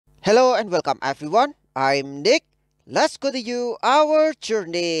Hello and welcome everyone. I'm Nick. Let's continue our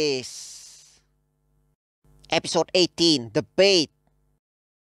journeys. Episode 18 Debate.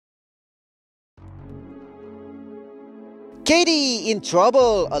 Katie in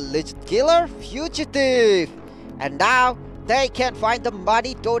trouble, alleged killer, fugitive. And now they can't find the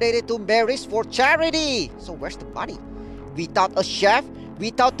money donated to Mary's for charity. So where's the money? Without a chef,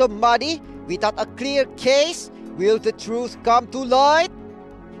 without the money, without a clear case, will the truth come to light?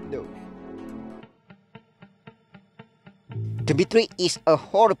 No. Dimitri is a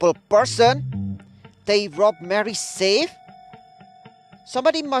horrible person. They robbed Mary's safe.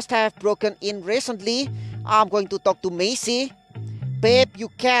 Somebody must have broken in recently. I'm going to talk to Macy. Babe, you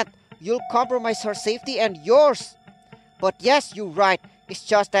can't. You'll compromise her safety and yours. But yes, you're right. It's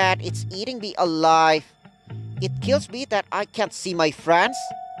just that it's eating me alive. It kills me that I can't see my friends.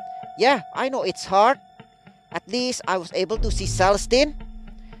 Yeah, I know it's hard. At least I was able to see Celestine.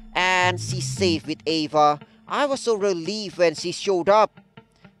 And she's safe with Ava. I was so relieved when she showed up.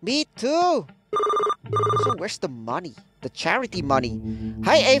 Me too. So where's the money? The charity money.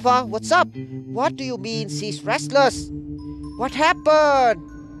 Hi Ava, what's up? What do you mean she's restless? What happened?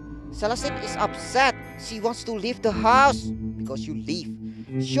 Celestine is upset. She wants to leave the house. Because you leave.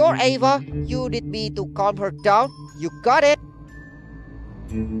 Sure Ava, you need me to calm her down. You got it.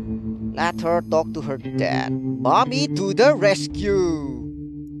 Let her talk to her dad. Mommy to the rescue.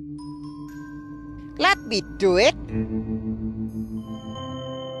 Let me do it.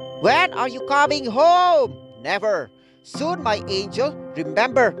 When are you coming home? Never. Soon, my angel.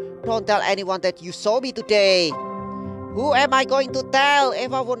 Remember, don't tell anyone that you saw me today. Who am I going to tell?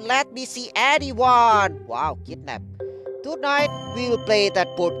 Eva won't let me see anyone. Wow, kidnap. Tonight, we'll play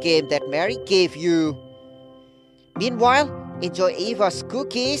that board game that Mary gave you. Meanwhile, enjoy Eva's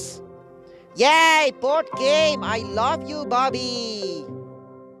cookies. Yay, board game. I love you, Bobby.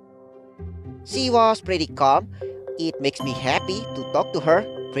 She was pretty calm. It makes me happy to talk to her.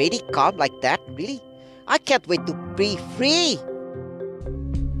 Pretty calm like that, really? I can't wait to be free.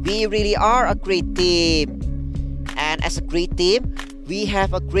 We really are a great team. And as a great team, we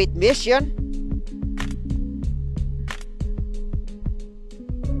have a great mission.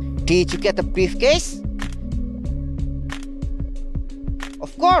 Did you get the briefcase?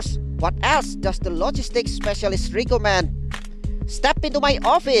 Of course. What else does the logistics specialist recommend? Step into my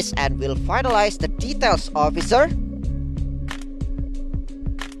office and we'll finalize the details, officer.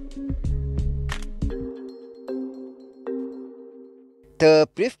 The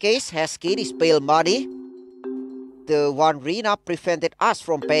briefcase has Katie's bail money. The one Rena prevented us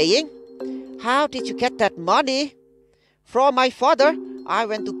from paying. How did you get that money? From my father. I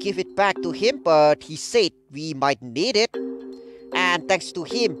went to give it back to him, but he said we might need it. And thanks to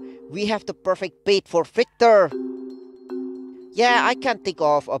him, we have the perfect bait for Victor. Yeah, I can't think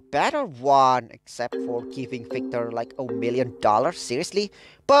of a better one except for giving Victor like $1 million, seriously.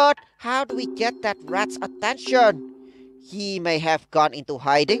 But how do we get that rat's attention? He may have gone into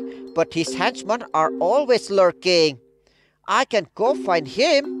hiding, but his henchmen are always lurking. I can go find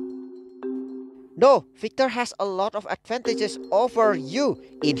him. No, Victor has a lot of advantages over you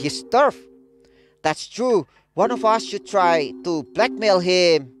in his turf. That's true. One of us should try to blackmail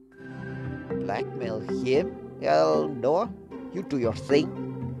him. Blackmail him? Well, Noah, you do your thing.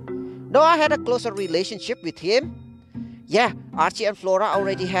 Noah had a closer relationship with him. Yeah, Archie and Flora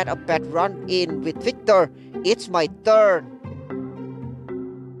already had a bad run-in with Victor. It's my turn.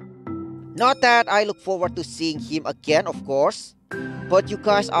 Not that I look forward to seeing him again, of course. But you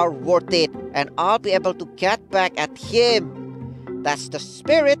guys are worth it, and I'll be able to get back at him. That's the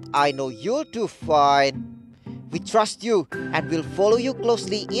spirit. I know you'll do fine. We trust you, and we'll follow you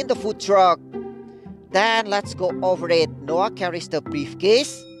closely in the food truck. Then let's go over it. Noah carries the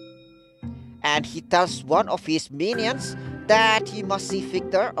briefcase. And he tells one of his minions that he must see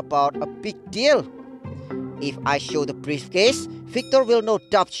Victor about a big deal. If I show the briefcase, Victor will no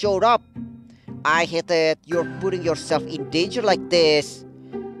doubt show up. I hate that you're putting yourself in danger like this.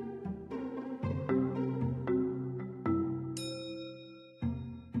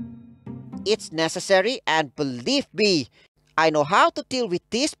 It's necessary, and believe me, I know how to deal with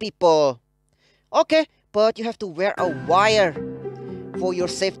these people. Okay, but you have to wear a wire. For your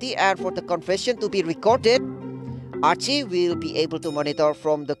safety and for the confession to be recorded, Archie will be able to monitor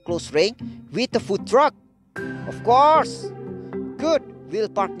from the close range with the food truck. Of course. Good, we'll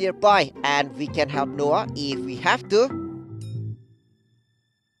park nearby and we can help Noah if we have to.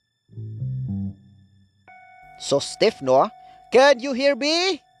 So stiff, Noah. Can you hear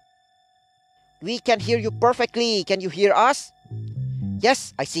me? We can hear you perfectly. Can you hear us?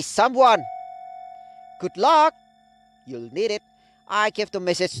 Yes, I see someone. Good luck. You'll need it. I gave the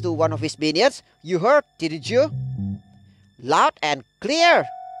message to one of his minions. You heard, didn't you? Loud and clear.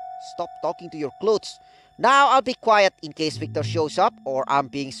 Stop talking to your clothes. Now I'll be quiet in case Victor shows up or I'm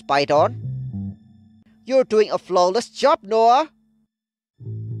being spied on. You're doing a flawless job, Noah.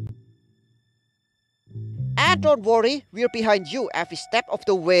 And don't worry, we're behind you every step of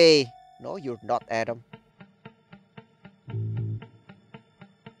the way. No, you're not, Adam.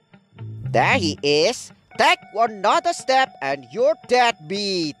 There he is. Take another step and you're dead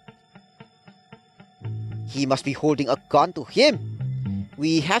beat. He must be holding a gun to him.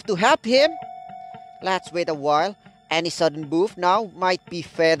 We have to help him. Let's wait a while. Any sudden move now might be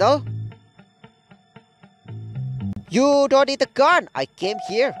fatal. You don't need a gun. I came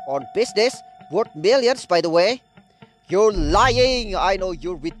here on business. Worth millions, by the way. You're lying. I know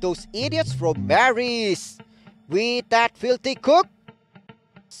you're with those idiots from Mary's. With that filthy cook.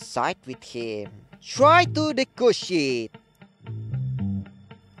 Side with him. Try to negotiate.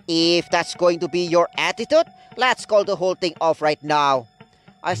 If that's going to be your attitude, let's call the whole thing off right now.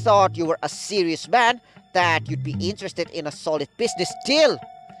 I thought you were a serious man, that you'd be interested in a solid business deal.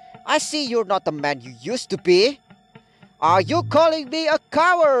 I see you're not the man you used to be. Are you calling me a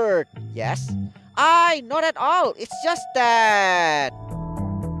coward? Yes. Not at all. It's just that...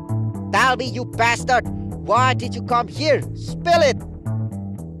 Tell me, you bastard. Why did you come here? Spill it.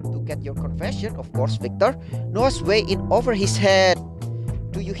 To get your confession, of course, Victor. Noah's way in over his head.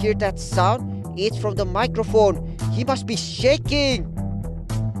 Do you hear that sound? It's from the microphone. He must be shaking.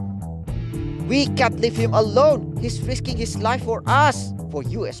 We can't leave him alone. He's risking his life for us. For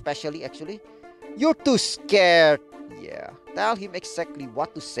you especially, actually. You're too scared. Yeah, tell him exactly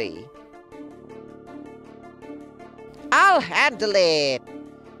what to say. I'll handle it.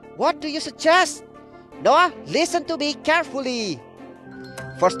 What do you suggest? Noah, listen to me carefully.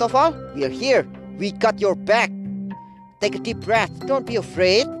 First of all, we're here. We got your back. Take a deep breath. Don't be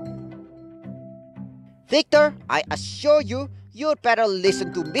afraid. Victor, I assure you, you'd better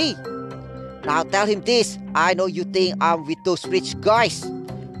listen to me. Now tell him this. I know you think I'm with those rich guys.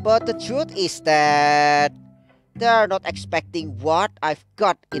 But the truth is that they're not expecting what I've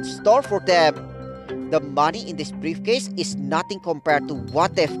got in store for them. The money in this briefcase is nothing compared to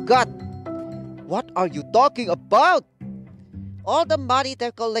what they've got. What are you talking about? All the money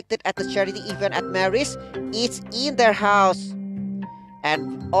they've collected at the charity event at Mary's, it's in their house.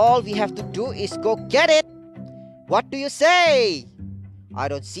 And all we have to do is go get it. What do you say? I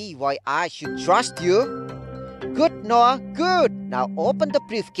don't see why I should trust you. Good, Noah, good. Now open the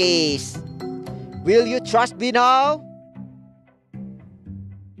briefcase. Will you trust me now?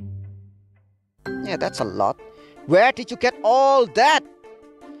 Yeah, that's a lot. Where did you get all that?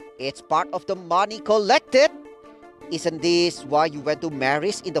 It's part of the money collected. Isn't this why you went to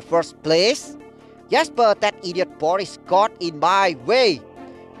Mary's in the first place? Yes, but that idiot Boris got in my way.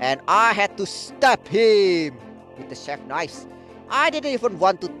 And I had to stab him with the chef knives. I didn't even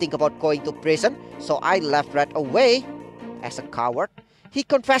want to think about going to prison, so I left right away. As a coward, he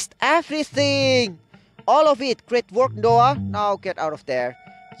confessed everything. All of it. Great work, Noah. Now get out of there.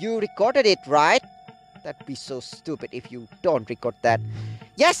 You recorded it, right? That'd be so stupid if you don't record that.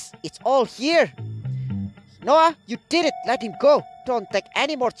 Yes, it's all here. Noah, you did it. Let him go. Don't take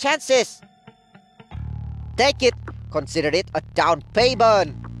any more chances. Take it. Consider it a down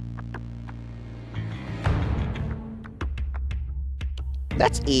payment.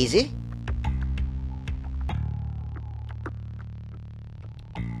 That's easy.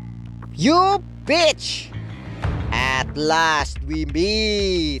 You bitch! At last we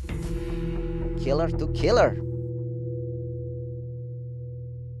meet. Killer to killer.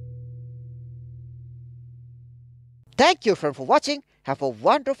 Thank you friend for watching. Have a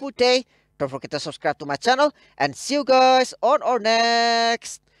wonderful day. Don't forget to subscribe to my channel and see you guys on our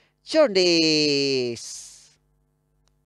next journeys.